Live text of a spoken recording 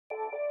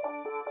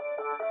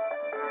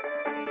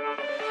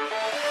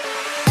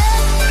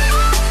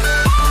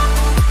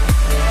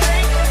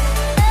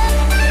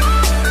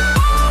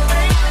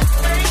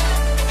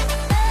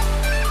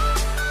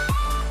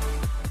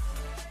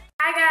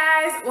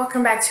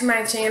welcome back to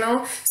my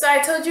channel. So I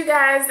told you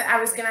guys that I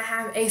was gonna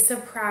have a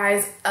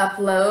surprise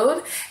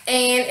upload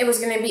and it was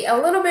gonna be a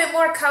little bit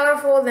more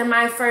colorful than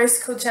my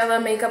first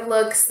Coachella makeup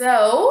look.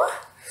 So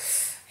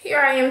here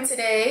I am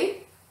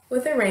today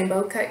with a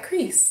rainbow cut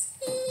crease.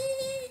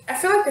 I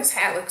feel like this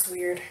hat looks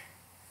weird.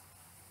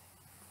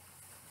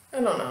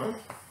 I don't know.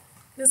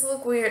 Does it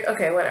look weird?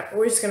 Okay, whatever.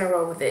 We're just gonna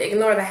roll with it.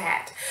 Ignore the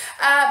hat.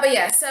 But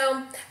yeah,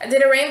 so I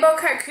did a rainbow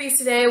cut crease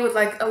today with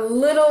like a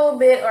little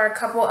bit or a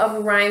couple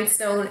of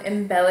rhinestone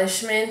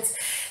embellishments.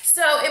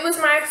 So it was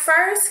my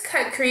first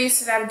cut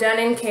crease that I've done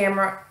in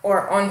camera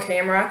or on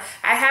camera.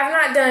 I have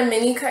not done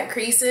many cut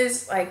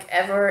creases like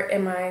ever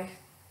in my,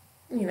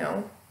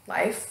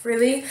 life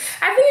really.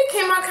 I think it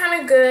came out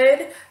kind of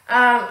good.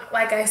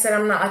 Like I said,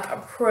 I'm not like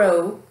a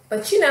pro,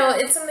 but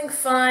it's something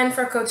fun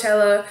for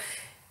Coachella.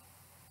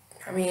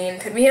 I mean,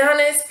 to be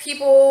honest,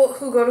 people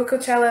who go to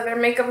Coachella, their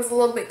makeup is a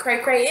little bit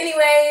cray-cray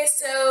anyway,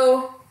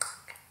 so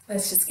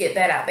let's just get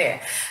that out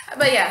there.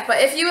 But yeah,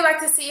 if you would like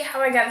to see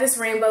how I got this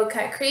rainbow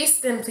cut crease,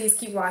 then please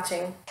keep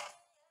watching.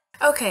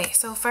 Okay,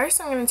 so first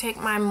I'm going to take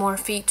my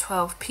Morphe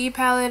 12P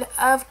palette.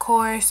 Of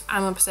course,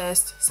 I'm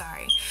obsessed.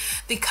 Sorry.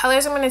 The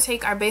colors I'm going to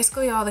take are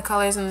basically all the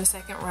colors in the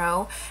second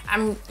row.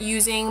 I'm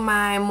using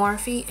my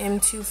Morphe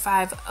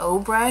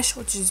M250 brush,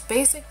 which is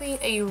basically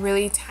a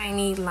really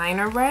tiny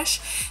liner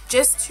brush,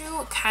 just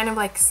to kind of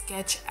like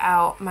sketch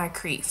out my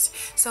crease.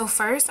 So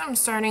first I'm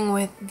starting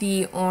with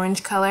the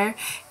orange color,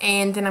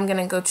 and then I'm going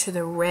to go to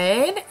the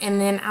red, and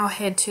then I'll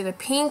head to the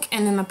pink,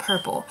 and then the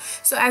purple.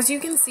 So as you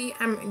can see,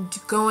 I'm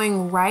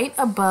going right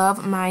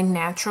above my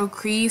natural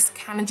crease,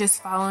 kind of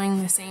just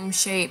following the same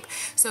shape.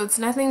 So it's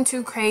nothing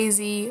too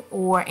crazy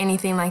or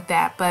anything like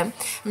that, but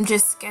I'm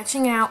just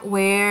sketching out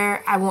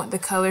where I want the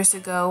colors to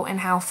go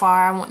and how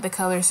far I want the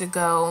colors to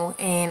go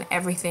and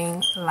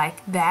everything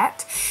like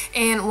that.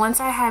 And once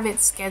I have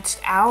it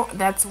sketched out,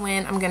 that's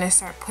when I'm going to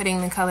start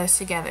putting the colors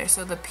together.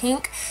 So the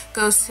pink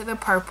goes to the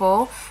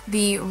purple,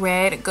 the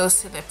red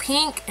goes to the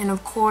pink, and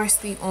of course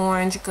the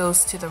orange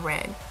goes to the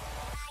red.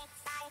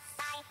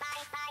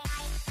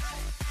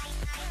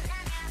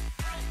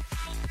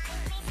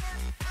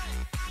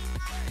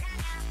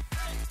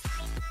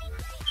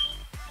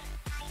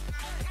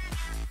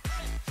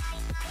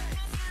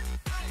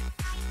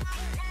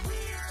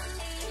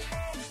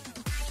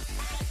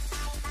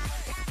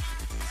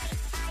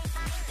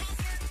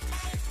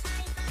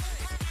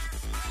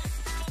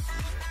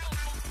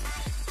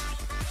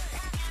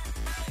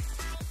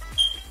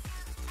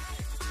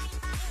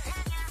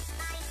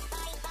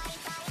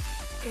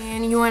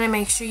 And you want to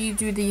make sure you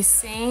do the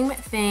same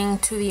thing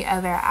to the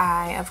other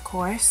eye, of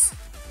course.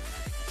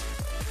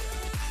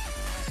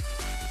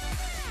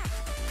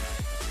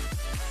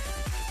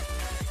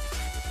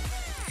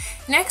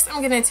 Next,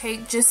 I'm going to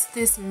take just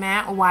this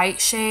matte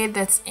white shade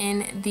that's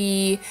in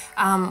the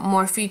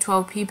Morphe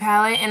 12P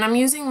palette, and I'm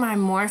using my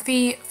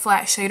Morphe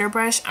flat shader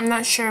brush. I'm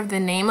not sure of the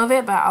name of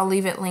it, but I'll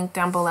leave it linked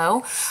down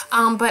below.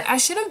 But I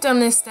should have done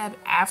this step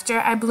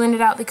after I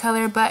blended out the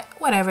color, but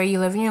whatever, you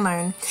live and you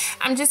learn.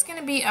 I'm just going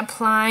to be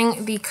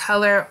applying the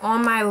color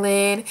on my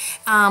lid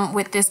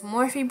with this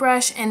Morphe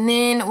brush, and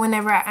then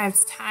whenever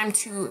it's time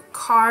to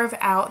carve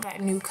out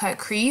that new cut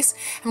crease,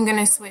 I'm going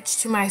to switch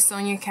to my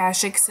Sonia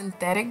Kashuk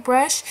synthetic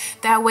brush.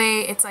 That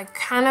way it's like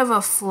kind of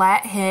a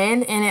flat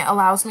head, and it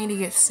allows me to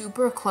get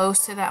super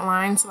close to that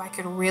line so I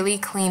could really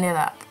clean it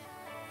up.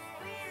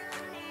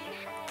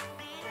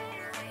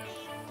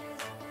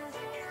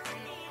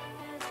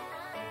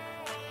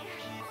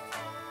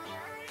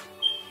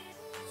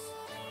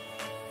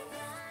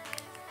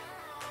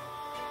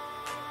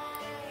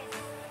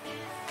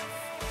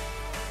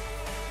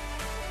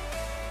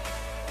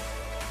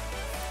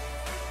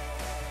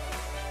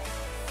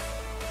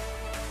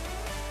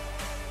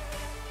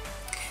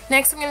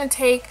 Next, I'm going to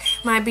take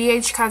my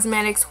BH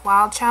Cosmetics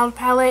Wild Child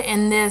palette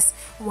in this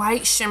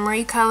white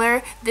shimmery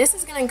color. This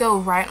is going to go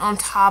right on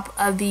top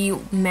of the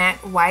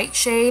matte white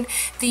shade.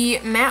 The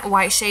matte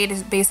white shade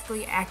is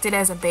basically acted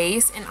as a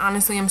base, and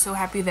honestly I'm so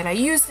happy that I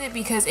used it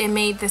because it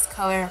made this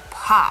color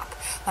pop,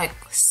 like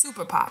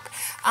super pop.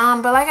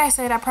 But like I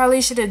said, I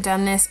probably should have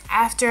done this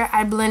after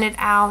I blended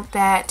out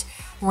that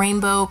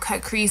rainbow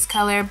cut crease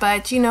color,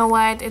 but you know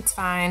what, it's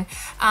fine.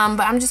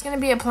 But I'm just going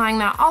to be applying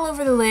that all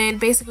over the lid,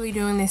 basically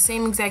doing the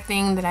same exact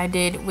thing that I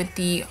did with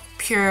the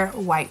pure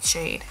white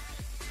shade.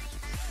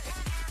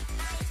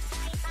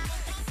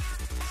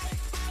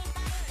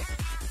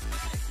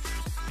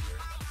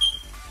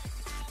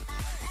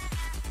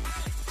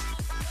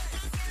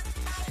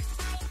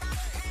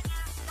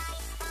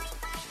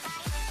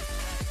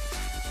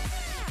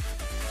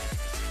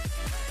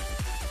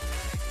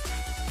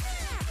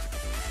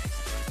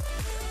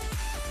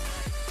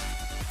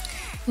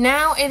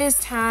 Now it is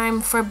time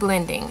for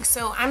blending.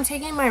 So I'm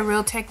taking my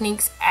Real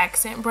Techniques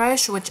accent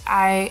brush, which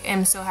I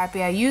am so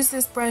happy I used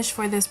this brush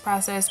for this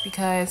process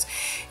because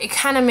it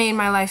kind of made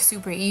my life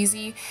super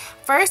easy.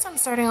 First, I'm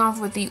starting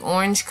off with the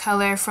orange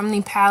color from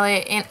the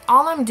palette, and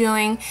all I'm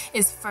doing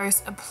is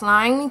first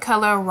applying the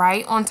color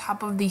right on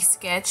top of the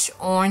sketch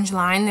orange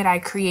line that I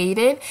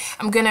created.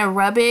 I'm gonna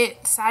rub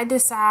it side to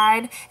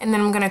side, and then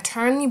I'm gonna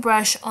turn the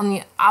brush on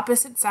the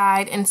opposite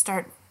side and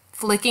start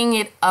flicking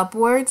it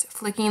upwards,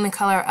 flicking the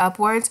color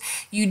upwards.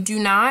 You do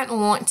not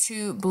want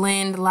to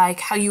blend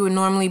like how you would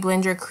normally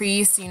blend your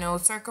crease, you know,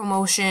 circle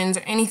motions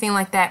or anything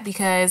like that,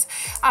 because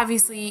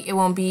obviously it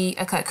won't be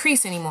a cut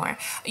crease anymore.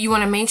 You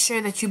want to make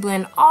sure that you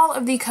blend all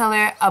of the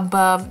color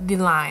above the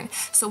line.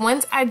 So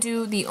once I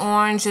do the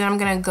orange, then I'm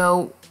gonna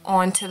go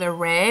onto the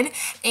red,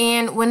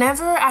 and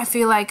whenever I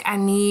feel like I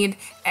need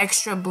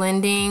extra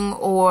blending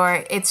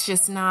or it's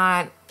just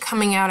not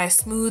coming out as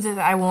smooth as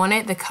I want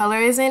it, the color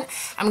isn't,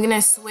 I'm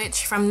gonna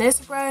switch from this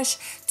brush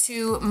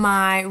to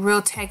my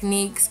Real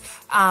Techniques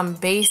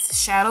base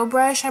shadow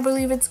brush, I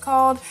believe it's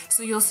called.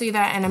 So you'll see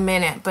that in a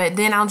minute, but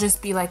then I'll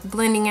just be like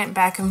blending it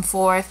back and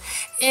forth.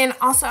 And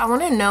also I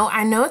want to know,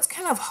 I know it's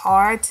kind of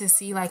hard to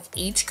see like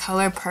each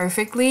color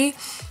perfectly.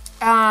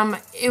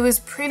 It was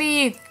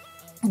pretty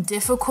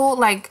difficult.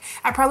 Like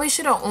I probably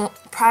should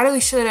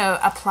have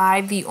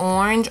applied the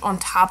orange on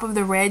top of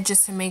the red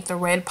just to make the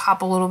red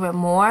pop a little bit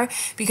more,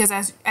 because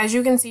as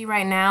you can see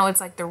right now, it's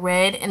like the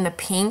red and the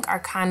pink are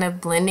kind of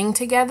blending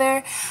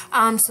together.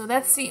 So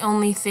that's the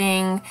only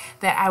thing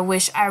that I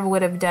wish I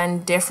would have done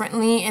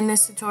differently in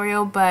this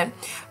tutorial. But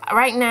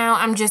right now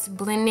I'm just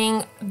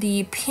blending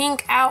the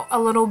pink out a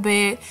little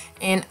bit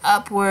and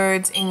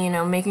upwards, and you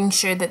know, making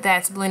sure that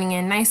that's blending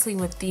in nicely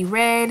with the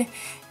red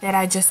that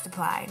I just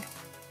applied.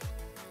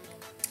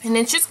 And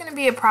it's just going to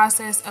be a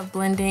process of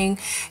blending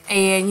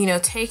and, you know,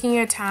 taking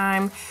your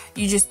time.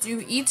 You just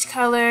do each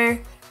color,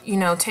 you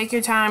know, take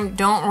your time,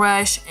 don't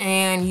rush,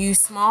 and use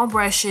small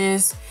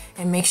brushes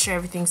and make sure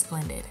everything's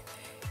blended.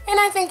 And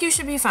I think you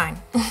should be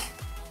fine.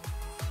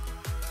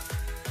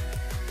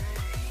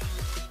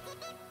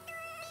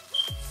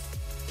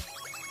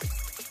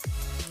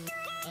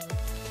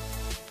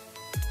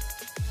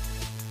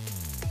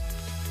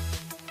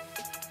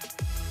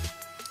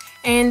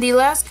 And the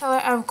last color,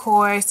 of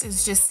course,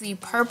 is just the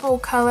purple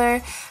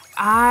color.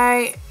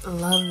 I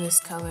love this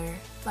color.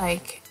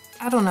 Like,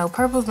 I don't know,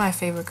 purple's my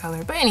favorite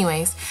color. But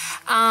anyways,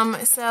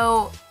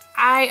 so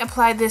I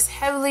applied this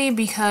heavily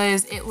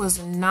because it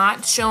was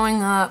not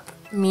showing up,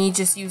 me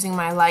just using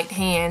my light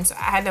hand. So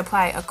I had to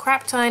apply a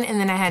crap ton, and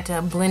then I had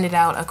to blend it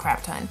out a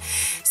crap ton.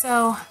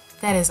 So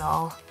that is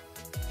all.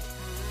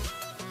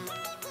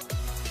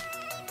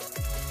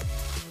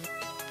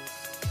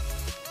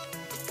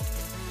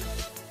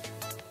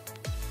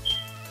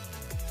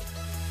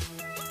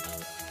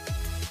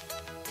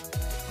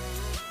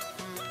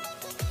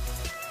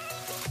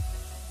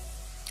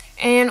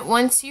 And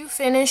once you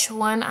finish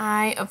one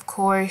eye, of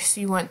course,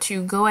 you want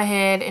to go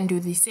ahead and do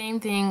the same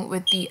thing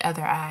with the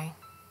other eye.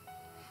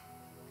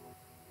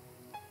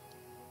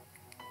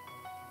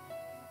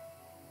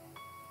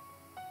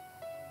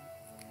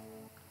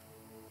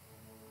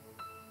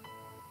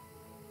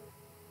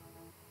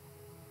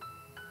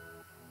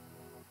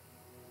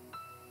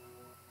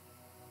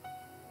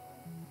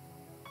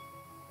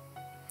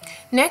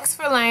 Next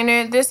for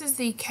liner, this is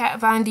the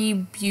Kat Von D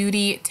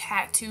Beauty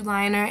Tattoo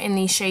Liner in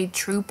the shade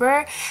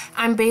Trooper.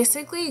 I'm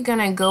basically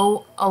gonna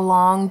go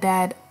along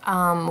that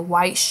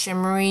white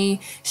shimmery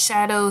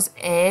shadow's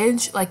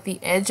edge, like the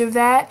edge of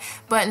that,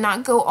 but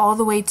not go all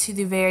the way to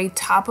the very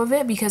top of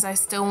it, because I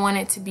still want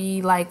it to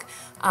be like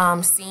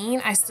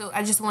seen. I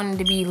just want it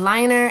to be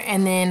liner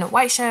and then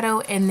white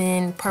shadow and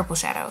then purple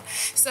shadow.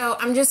 So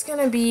I'm just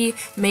gonna be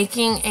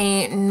making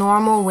a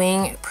normal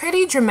wing,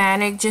 pretty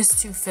dramatic, just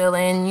to fill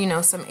in, you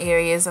know, some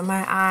areas of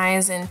my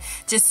eyes and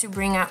just to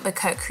bring out the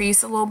cut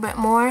crease a little bit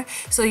more.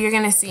 So you're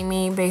gonna see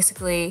me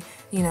basically,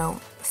 you know,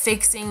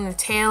 fixing the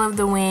tail of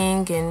the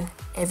wing and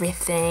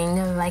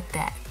everything like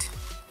that.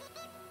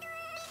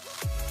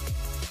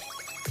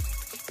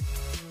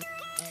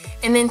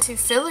 And then to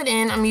fill it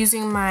in, I'm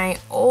using my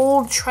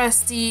old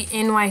trusty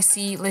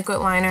NYC liquid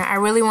liner. I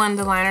really wanted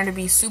the liner to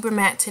be super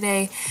matte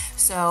today,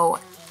 so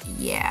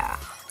yeah.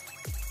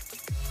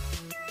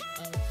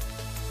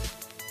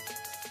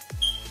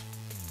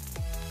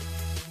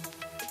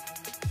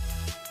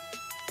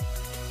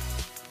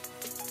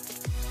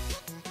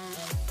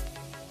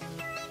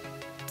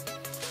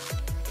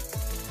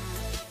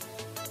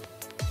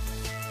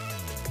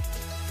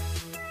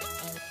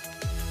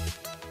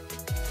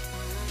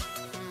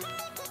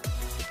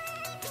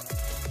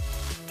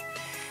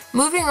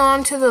 Moving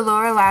on to the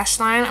lower lash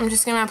line, I'm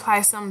just going to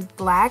apply some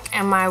black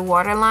and my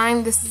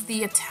waterline. This is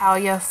the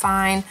Italia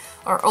Fine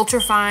or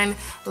Ultra Fine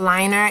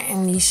liner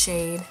in the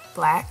shade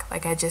black,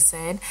 like I just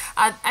said.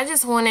 I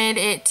just wanted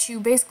it to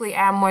basically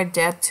add more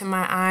depth to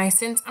my eye,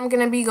 since I'm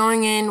going to be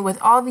going in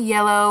with all the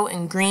yellow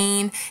and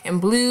green and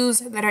blues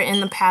that are in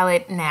the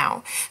palette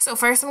now. So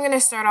first I'm going to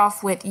start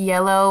off with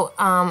yellow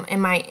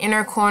in my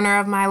inner corner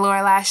of my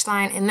lower lash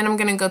line, and then I'm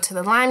going to go to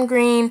the lime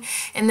green,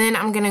 and then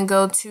I'm going to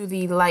go to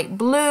the light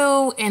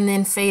blue, and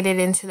then fade it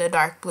into the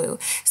dark blue.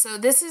 So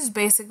this is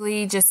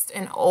basically just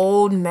an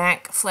old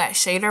MAC flat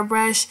shader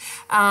brush.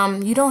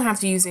 You don't have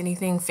to use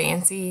anything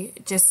fancy,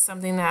 just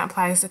something that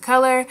applies the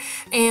color.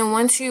 And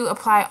once you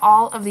apply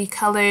all of the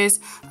colors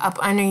up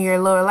under your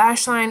lower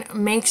lash line,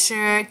 make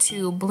sure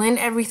to blend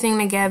everything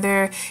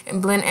together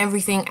and blend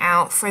everything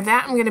out. For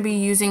that, I'm going to be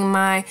using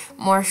my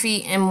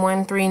Morphe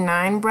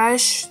M139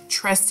 brush,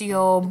 trusty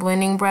old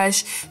blending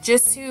brush,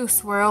 just to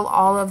swirl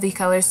all of the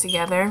colors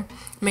together.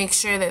 Make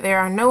sure that there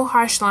are no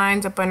harsh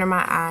lines up under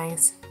my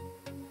eyes.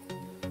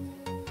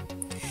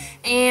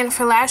 And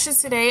for lashes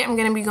today, I'm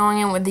going to be going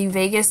in with the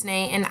Vegas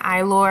Nay and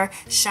Eylure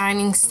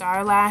Shining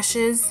Star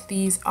lashes.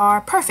 These are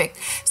perfect.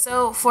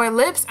 So for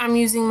lips, I'm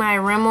using my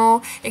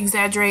Rimmel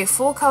Exaggerate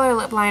Full Color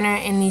Lip Liner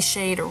in the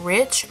shade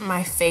Rich,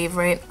 my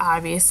favorite,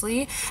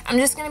 obviously. I'm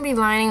just going to be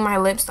lining my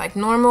lips like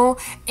normal,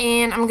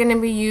 and I'm going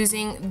to be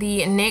using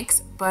the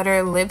NYX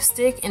Butter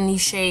Lipstick in the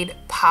shade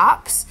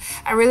Pops.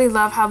 I really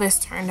love how this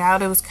turned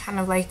out. It was kind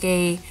of like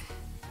a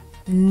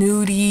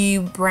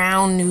nudie,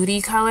 brown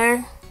nudie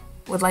color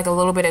with like a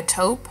little bit of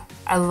taupe.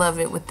 I love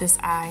it with this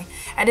eye.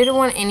 I didn't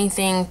want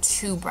anything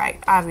too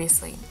bright,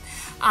 obviously.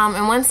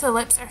 And once the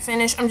lips are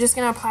finished, I'm just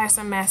going to apply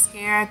some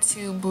mascara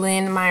to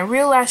blend my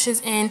real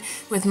lashes in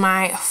with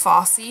my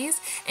falsies.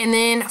 And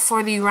then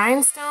for the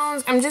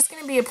rhinestones, I'm just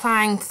going to be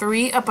applying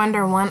 3 up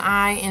under one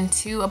eye and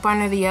 2 up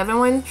under the other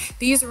one.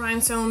 These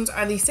rhinestones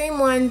are the same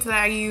ones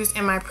that I used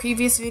in my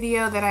previous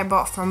video that I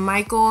bought from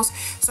Michaels.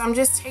 So I'm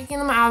just taking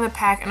them out of the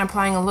pack and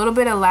applying a little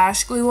bit of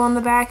lash glue on the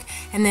back,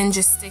 and then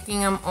just sticking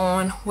them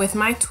on with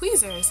my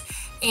tweezers.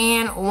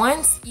 And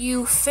once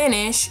you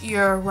finish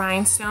your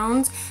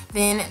rhinestones,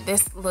 then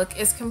this look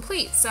is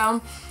complete.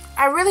 So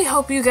I really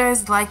hope you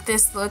guys like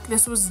this look.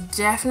 This was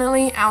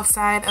definitely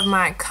outside of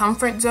my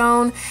comfort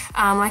zone.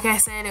 Like I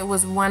said, it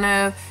was one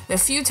of the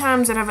few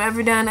times that I've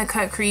ever done a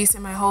cut crease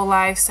in my whole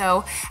life.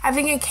 So I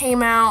think it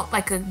came out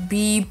like a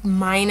B-.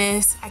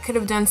 I could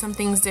have done some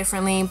things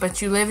differently,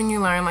 but you live and you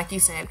learn, like you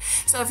said.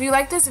 So if you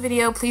like this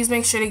video, please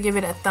make sure to give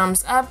it a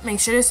thumbs up. Make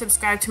sure to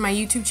subscribe to my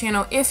YouTube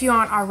channel if you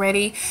aren't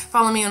already.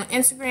 Follow me on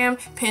Instagram,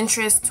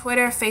 Pinterest,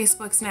 Twitter,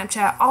 Facebook,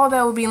 Snapchat. All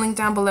that will be linked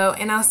down below,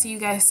 and I'll see you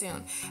guys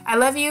soon. I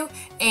love you,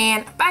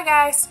 and bye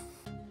guys!